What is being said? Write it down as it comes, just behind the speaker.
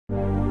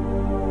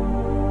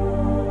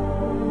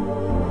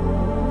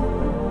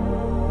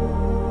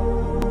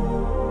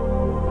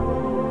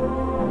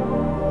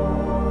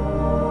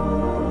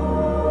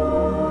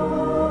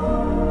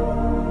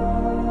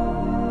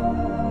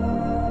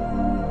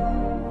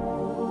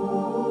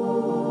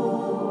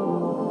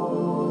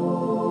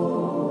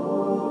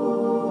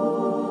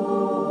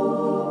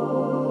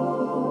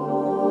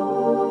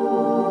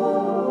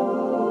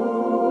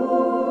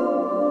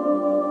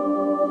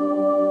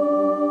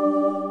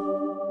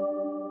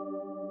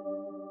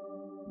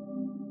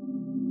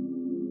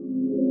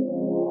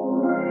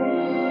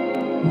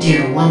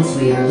Dear ones,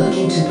 we are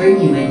looking to bring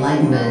you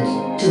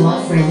enlightenment, to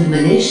offer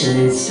illumination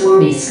in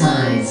stormy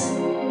skies.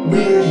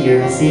 We are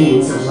here as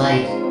beings of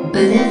light,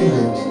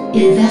 benevolent,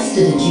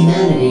 invested in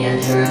humanity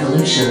and her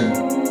evolution.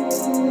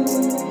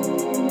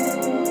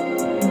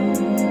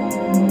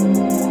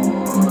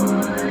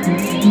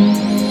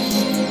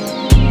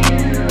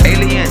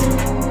 Alien,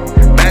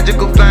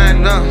 magical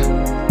flying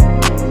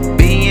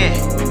being,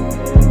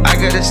 I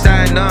gotta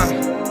sign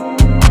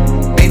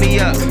Beam me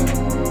up,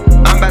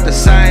 I'm about to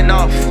sign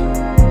off.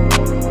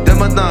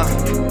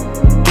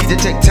 Need to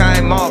take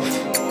time off.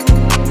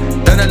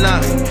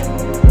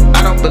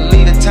 I don't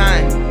believe in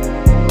time.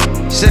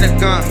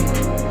 Cynical,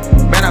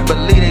 man, I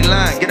believe they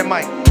lying. Get a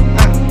mic,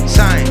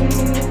 sign.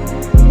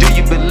 Do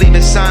you believe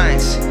in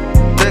signs?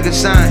 Bigger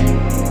sign.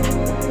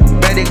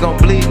 Bet they gon'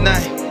 bleed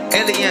night.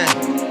 Alien,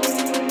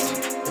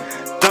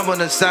 don't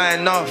wanna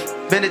sign off.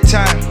 Been a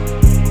time,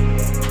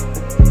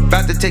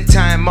 about to take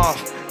time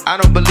off. I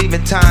don't believe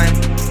in time,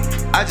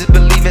 I just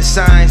believe in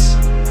signs.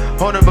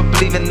 Hold on, but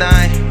believe in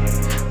nine.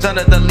 Son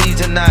of the lead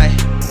tonight.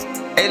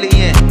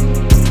 Alien,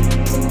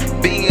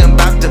 being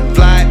about to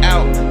fly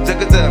out.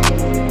 Look at them.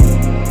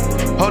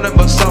 Hold on,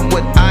 but some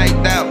with I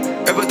doubt.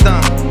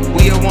 Everything,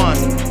 we are one.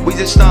 We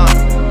just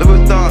live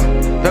with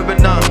very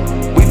numb.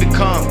 We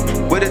become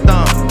with it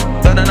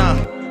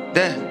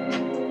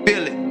then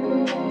feel it,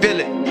 feel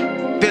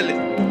it, feel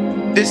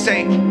it. This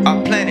ain't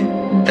our planet.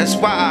 That's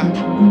why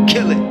I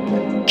kill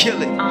it,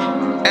 kill it.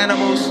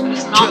 Animals,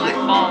 kill it.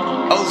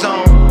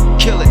 Ozone,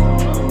 kill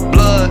it.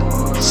 Blood,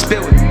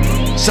 spill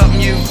it.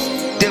 Something you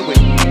deal with.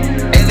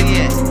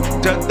 Alien,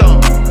 ducked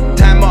on,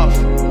 time off.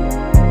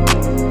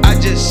 I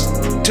just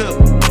took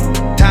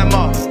time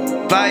off.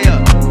 Fly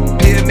up,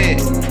 pyramid,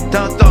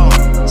 dunked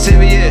on,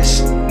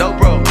 serious.